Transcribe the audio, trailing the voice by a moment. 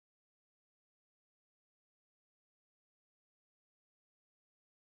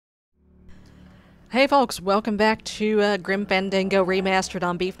Hey folks, welcome back to Grim Fandango Remastered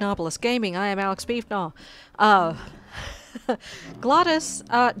on Beefgnawpolis Gaming. I am Alex Beefgnaw. Glottis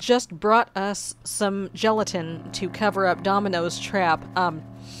just brought us some gelatin to cover up Domino's trap.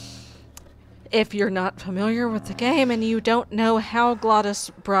 If you're not familiar with the game and you don't know how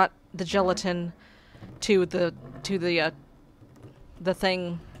Glottis brought the gelatin to the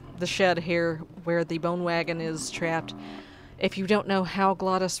thing, the shed here where the Bone Wagon is trapped, if you don't know how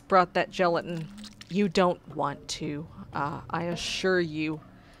Glottis brought that gelatin, you don't want to. I assure you,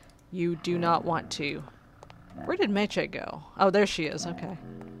 you do not want to. Where did Meche go? Oh, there she is. Okay.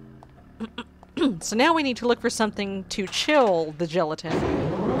 So now we need to look for something to chill the gelatin.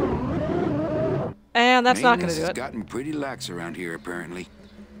 And that's not going to do it. It's gotten pretty lax around here, apparently.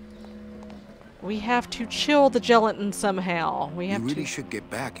 We have to chill the gelatin somehow. We have You really should get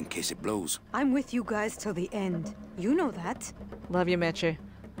back in case it blows. I'm with you guys till the end. You know that. Love you, Meche.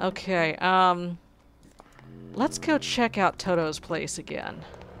 Okay, let's go check out Toto's place again.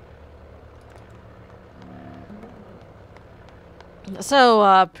 So,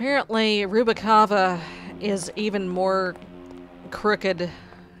 apparently Rubikava is even more crooked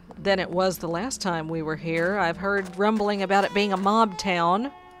than it was the last time we were here. I've heard rumbling about it being a mob town.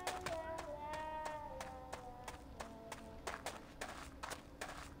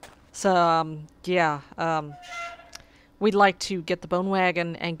 So, yeah, we'd like to get the Bone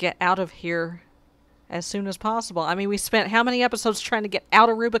Wagon and get out of here as soon as possible. I mean, we spent how many episodes trying to get out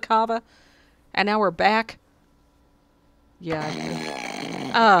of Rubikava? And now we're back? Yeah.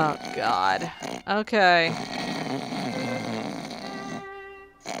 Oh, God. Okay.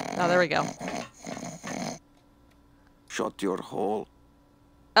 Oh, there we go. Shut your hole.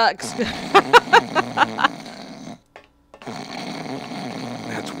 That's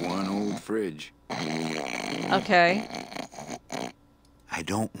one old fridge. Okay. I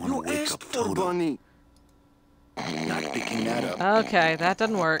don't want to wake up Toto. Bunny. Not picking that up. Okay, that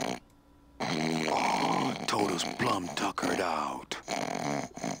doesn't work. Oh, Toto's plumb tuckered out.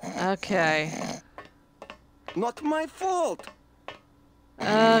 Okay. Not my fault.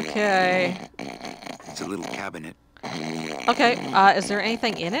 Okay. It's a little cabinet. Okay, is there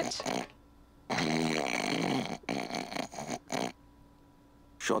anything in it?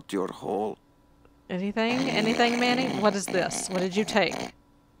 Shut your hole. Anything? Anything, Manny? What is this? What did you take?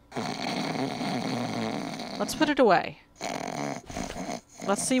 Let's put it away.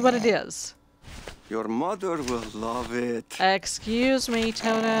 Let's see what it is. Your mother will love it. Excuse me,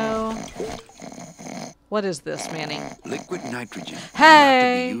 Toto. What is this, Manny? Liquid nitrogen.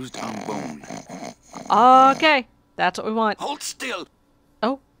 Hey! Not to be used on bone. Okay, that's what we want. Hold still.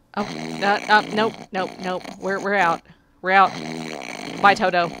 Oh, nope, nope, nope. We're out. We're out. Bye,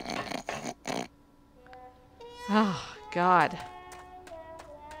 Toto. Oh, God.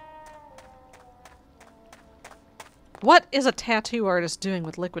 What is a tattoo artist doing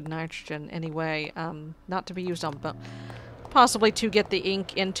with liquid nitrogen anyway? Not to be used on bone. Possibly to get the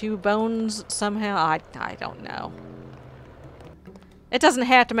ink into bones somehow? I don't know. It doesn't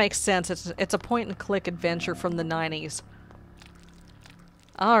have to make sense. It's a point-and-click adventure from the 90s.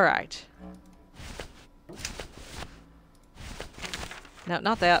 Alright. No,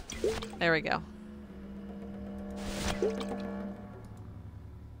 not that. There we go.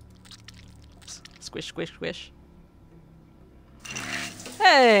 Squish, squish, squish.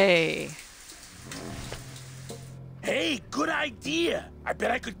 Hey! Hey, good idea. I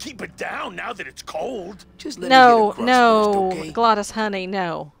bet I could keep it down now that it's cold. Just let me No, get across no, first, okay? Glottis, honey,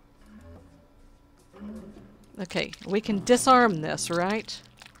 no. Okay, we can disarm this, right?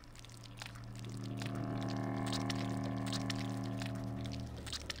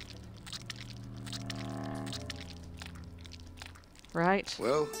 Right?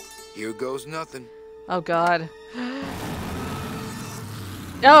 Well, here goes nothing. Oh, God.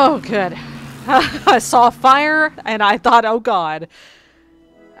 Oh, good. I saw fire, and I thought, oh, God.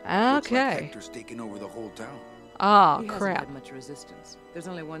 Looks like Okay. Hector's taking over the whole town. Oh, He hasn't crap. had much resistance. There's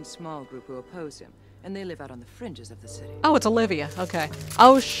only one small group who oppose him, and they live out on the fringes of the city. Oh, it's Olivia. Okay.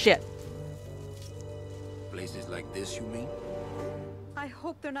 Oh, shit. Places like this, you mean? I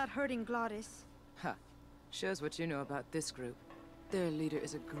hope they're not hurting Glottis. Ha! Shows what you know about this group. Their leader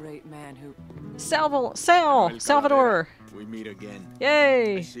is a great man who... Salvador. We meet again. I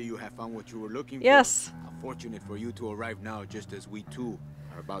Yay. see you have found what you were looking Yes. for. How fortunate for you to arrive now, just as we too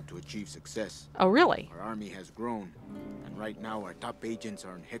are about to achieve success. Oh, really? Our army has grown, and right now our top agents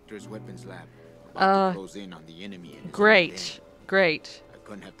are in Hector's weapons lab, about to close in on the enemy. In his Great. own den. Great. I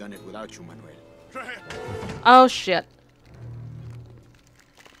couldn't have done it without you, Manuel. Oh, shit.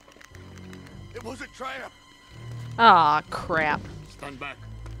 It was a trap. Aw, crap. Stand back.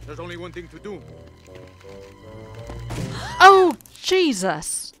 There's only one thing to do. Oh,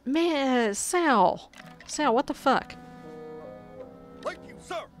 Jesus. Man, Sal. Sal, what the fuck? Thank you,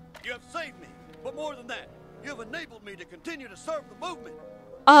 sir. You have saved me. But more than that, you have enabled me to continue to serve the movement.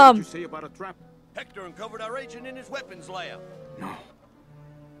 What did you say about a trap? Hector uncovered our agent in his weapons lab. No.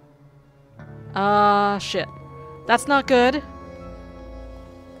 Shit. That's not good.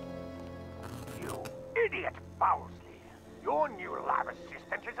 You idiot, Bowsley. Your new lab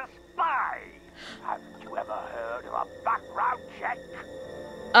assistant is a spy. Haven't you ever heard of a background check?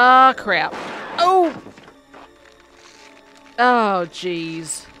 Crap. Oh! Oh,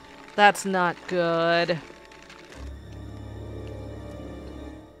 jeez. That's not good.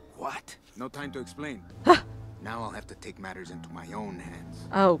 What? No time to explain. Now I'll have to take matters into my own hands.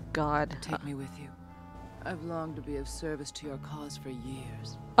 Oh, God. Take me with you. I've longed to be of service to your cause for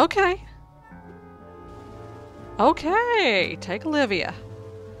years. Okay. Okay. Take Olivia.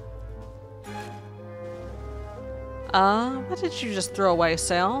 What did you just throw away,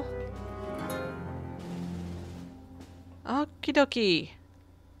 Sal? Okie dokie.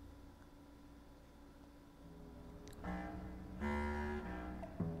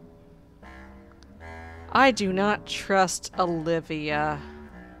 I do not trust Olivia.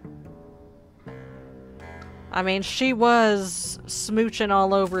 I mean, she was smooching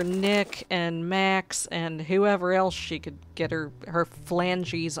all over Nick and Max and whoever else she could get her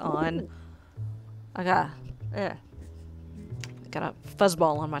phalanges on. I got a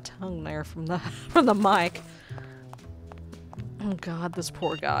fuzzball on my tongue there from the mic. Oh God, this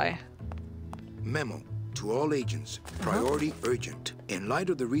poor guy. Memo to all agents. Priority urgent. In light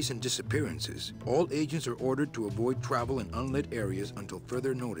of the recent disappearances, all agents are ordered to avoid travel in unlit areas until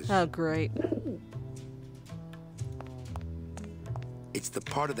further notice. Oh, great. It's the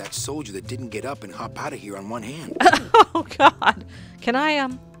part of that soldier that didn't get up and hop out of here on one hand. Oh God. Can I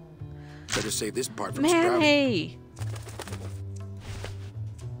Better save this part from sprouting. Manny!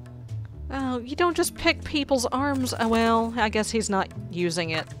 Oh, you don't just pick people's arms. Oh, well, I guess he's not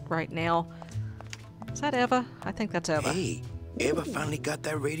using it right now. Is that Eva? I think that's Eva. Hey, Eva finally got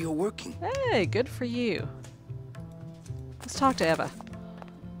that radio working. Hey, good for you. Let's talk to Eva.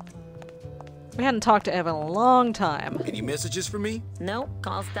 We hadn't talked to Eva in a long time. Any messages for me? Nope.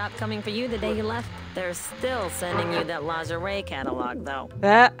 Calls stopped coming for you the day you left. They're still sending you that lingerie catalog, though.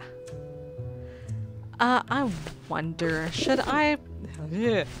 That. I wonder, should I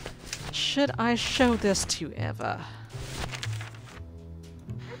show this to Eva?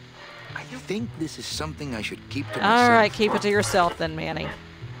 I think this is something I should keep to myself. Alright, keep it to yourself then, Manny.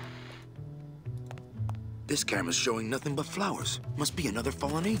 This camera's showing nothing but flowers. Must be another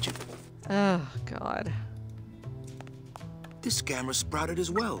fallen agent. Oh, God. This camera sprouted as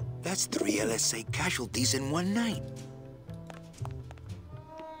well. That's 3 LSA casualties in one night.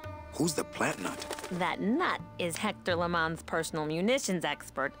 Who's the plant nut? That nut is Hector Lemon's personal munitions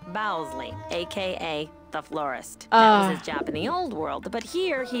expert, Bowsley, a.k.a. the florist. That was his job in the old world, but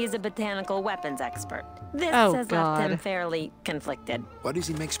here he's a botanical weapons expert. This has left him fairly conflicted. Why does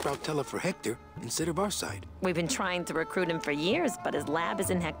he make Sproutella for Hector instead of our side? We've been trying to recruit him for years, but his lab is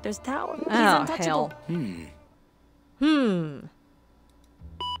in Hector's tower. He's Oh, untouchable. hell.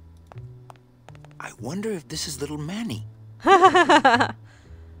 I wonder if this is little Manny.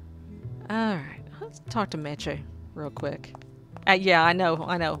 Alright, let's talk to Meche real quick. Yeah, I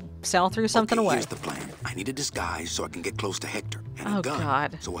know. Sal threw something away. Here's the plan. I need a disguise so I can get close to Hector. And a gun,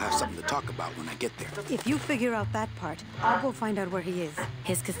 God. so we'll have something to talk about when I get there. If you figure out that part, I'll go find out where he is.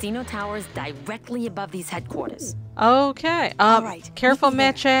 His casino tower is directly above these headquarters. Okay. All right, Careful, meet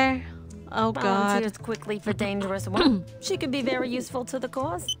me Meche. Oh, God. Volunteers quickly for dangerous work. She could be very useful to the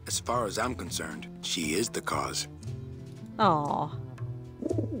cause. As far as I'm concerned, she is the cause. Aw.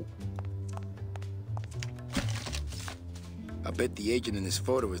 I bet the agent in this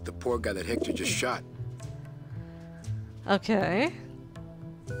photo is the poor guy that Hector just shot. Okay.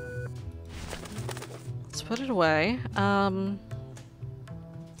 Let's put it away. Can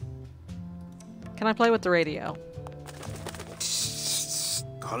I play with the radio?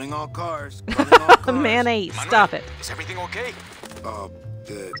 Calling all cars. Calling all cars. Manny, stop it. Is everything okay?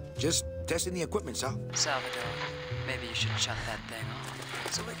 Just testing the equipment, Sal. Salvador, maybe you should shut that thing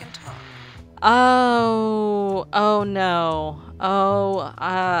off so we can talk. Oh no. Oh,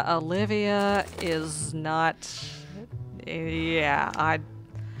 Olivia is not. Yeah, I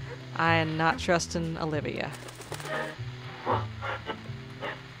am not trusting Olivia.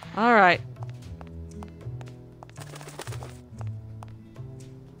 All right.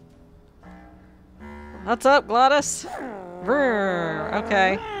 What's up, Glottis? Brr,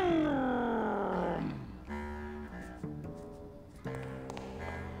 okay.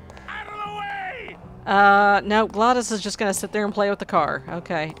 Out of the way! No, Glottis is just gonna sit there and play with the car.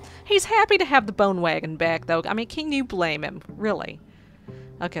 Okay. He's happy to have the Bone Wagon back, though. I mean, can you blame him? Really?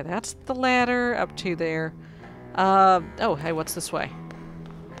 Okay, that's the ladder up to there. Oh, hey, what's this way?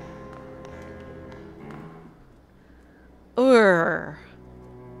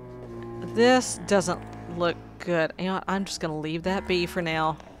 This doesn't look good. You know what? I'm just gonna leave that be for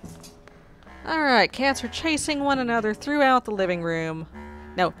now. Alright, cats are chasing one another throughout the living room.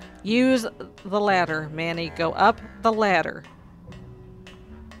 No, use the ladder, Manny. Go up the ladder.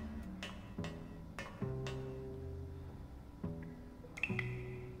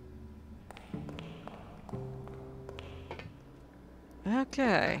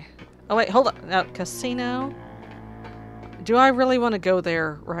 Okay. Oh wait, hold on. No, casino? Do I really want to go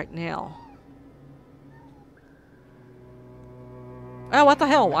there right now? Oh, what the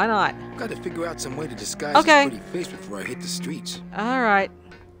hell? Why not? Gotta figure out some way to disguise Okay. this pretty face before I hit the streets. Alright.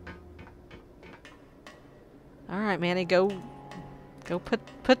 Alright, Manny, go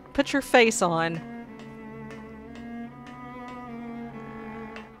put your face on.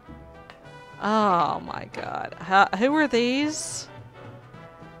 Oh my god. Who are these?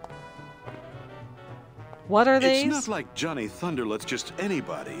 What are these? It's not like Johnny Thunder lets just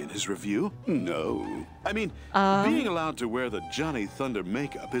anybody in his review. No. I mean, being allowed to wear the Johnny Thunder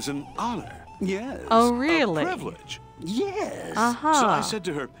makeup is an honor. Yes. Oh, really? A privilege. Yes. Uh-huh. So I said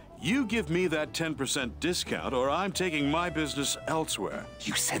to her, you give me that 10% discount or I'm taking my business elsewhere.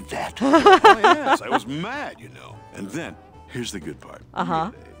 You said that? Oh, yes. I was mad, you know. And then, here's the good part.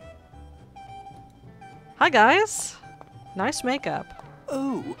 Uh-huh. Hi, guys. Nice makeup.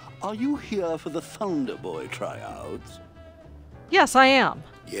 Oh, are you here for the Thunder Boy tryouts? Yes, I am.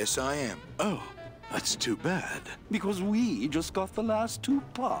 Yes, I am. Oh, that's too bad. Because we just got the last 2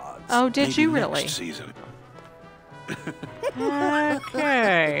 parts. Oh, did Maybe you really? Next season.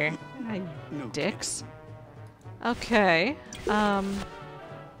 Okay. Hey, dicks. Okay. I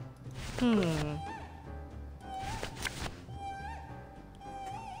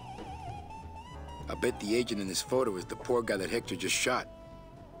bet the agent in this photo is the poor guy that Hector just shot.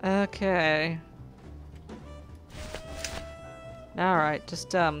 Okay. Alright,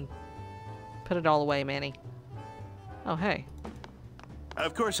 just, put it all away, Manny. Oh, hey.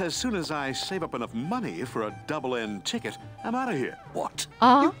 Of course, as soon as I save up enough money for a double-end ticket, I'm out of here. What?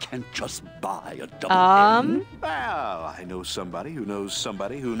 You can't just buy a double N. Well, I know somebody who knows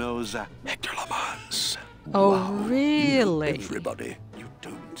somebody who knows Hector Lamans. Oh, Wow, really? You know everybody. You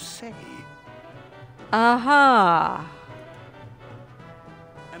don't say. Uh-huh.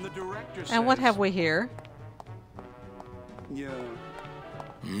 And the director says... And what have we here? Yeah.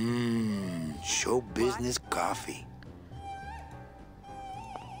 Show business coffee.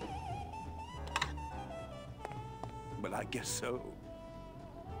 Well, I guess so.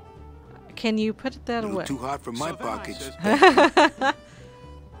 Can you put that A away? little too hot for my pockets.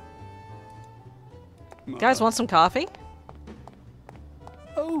 Guys, want some coffee?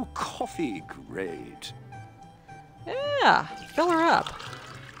 Oh, coffee, great. Yeah, fill her up.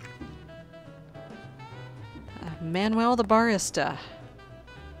 Manuel the barista.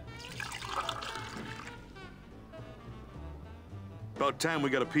 About time we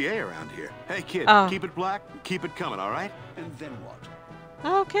got a PA around here. Hey, kid, keep it black, keep it coming, all right? And then what?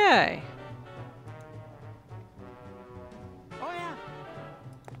 Okay. Oh, yeah.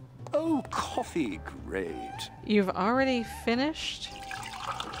 Oh, coffee, great. You've already finished?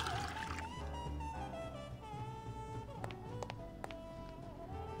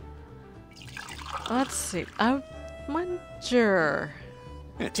 Let's see. I wonder.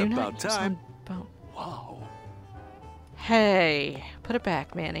 It's Do about not use time. on bone. Wow. Hey, put it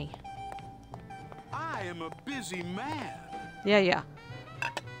back, Manny. I am a busy man. Yeah.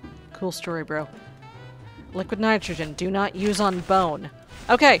 Cool story, bro. Liquid nitrogen, do not use on bone.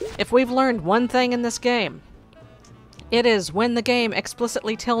 Okay, if we've learned one thing in this game, it is when the game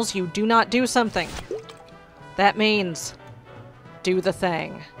explicitly tells you do not do something. That means do the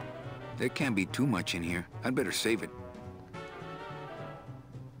thing. There can't be too much in here. I'd better save it.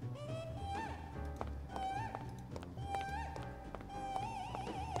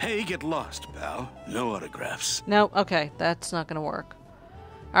 Hey, get lost, pal. No autographs. No, okay, that's not gonna work.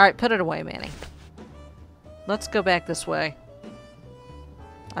 Alright, put it away, Manny. Let's go back this way.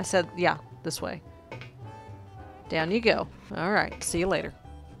 I said, yeah, this way. Down you go. Alright, see you later.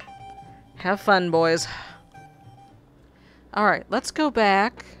 Have fun, boys. Alright, let's go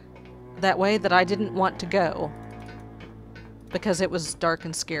back that way that I didn't want to go. Because it was dark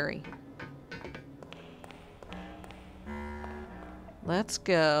and scary. Let's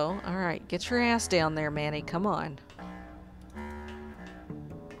go. Alright, get your ass down there, Manny. Come on.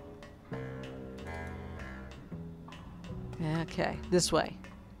 Okay, this way.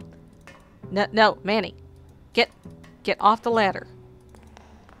 No, no, Manny. Get off the ladder.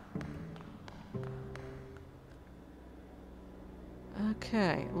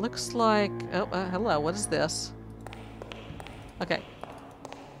 Okay, looks like... Oh, hello, what is this? Okay.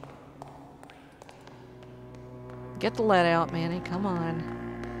 Get the lead out, Manny, come on.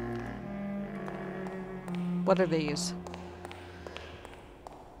 What are these?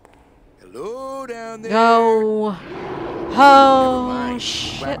 Hello down there. No. Oh,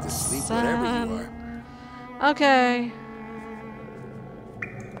 shit, son. Okay.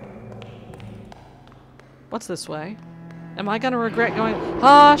 What's this way? Am I gonna regret going?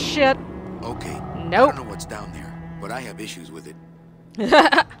 Oh, shit. Okay. Nope. I don't know what's down there, but I have issues with it.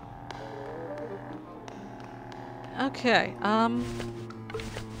 Okay,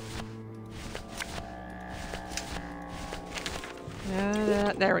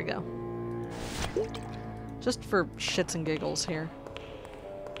 there we go. Just for shits and giggles here.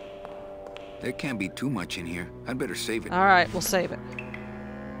 There can't be too much in here. I'd better save it. Alright, we'll save it.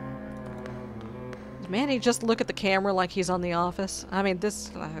 Did Manny just look at the camera like he's on The Office? I mean,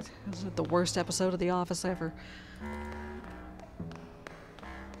 this is the worst episode of The Office ever.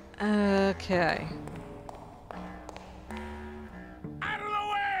 Okay. Out of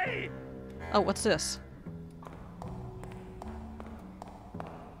the way! Oh, what's this?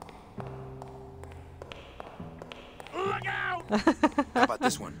 Look out! How about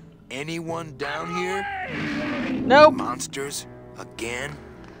this one? Anyone down here? Nope. Monsters? Again?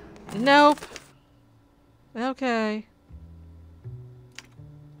 Nope. Okay.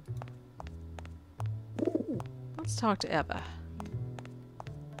 Let's talk to Eva.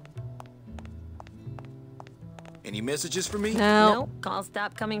 Any messages for me? No. Nope. Calls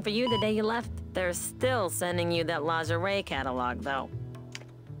stopped coming for you the day you left. They're still sending you that lingerie catalog, though.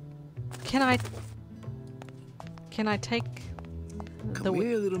 Can I take Come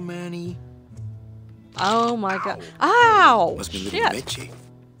here, little Manny. Oh my god. Ow! Must be Shit. little Mitchy.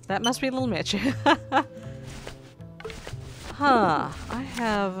 That must be little Mitch. Huh. I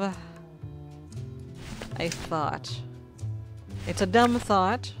have a thought. It's a dumb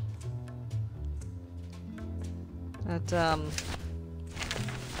thought. That,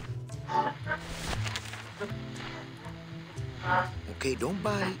 Okay, don't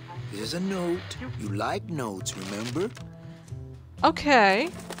bite. This is a note. You like notes, remember? Okay.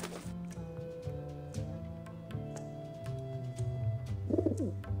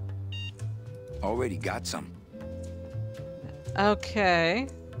 Already got some. Okay.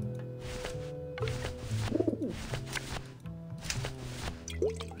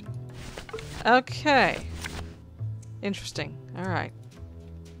 Okay. Interesting. All right.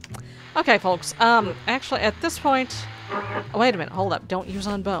 Okay, folks. Actually, at this point... Oh, wait a minute. Hold up. Don't use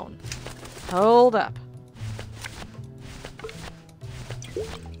on bone. Hold up.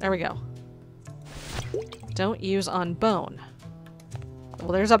 There we go. Don't use on bone.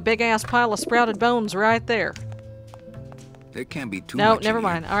 Well, there's a big-ass pile of sprouted bones right there. There can't be too No, much. never in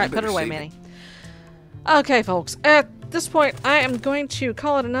here. mind. All right, I put it better away, save Manny. Okay, folks. At this point, I am going to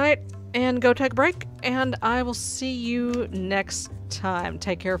call it a night and go take a break, and I will see you next time.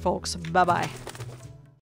 Take care, folks. Bye-bye.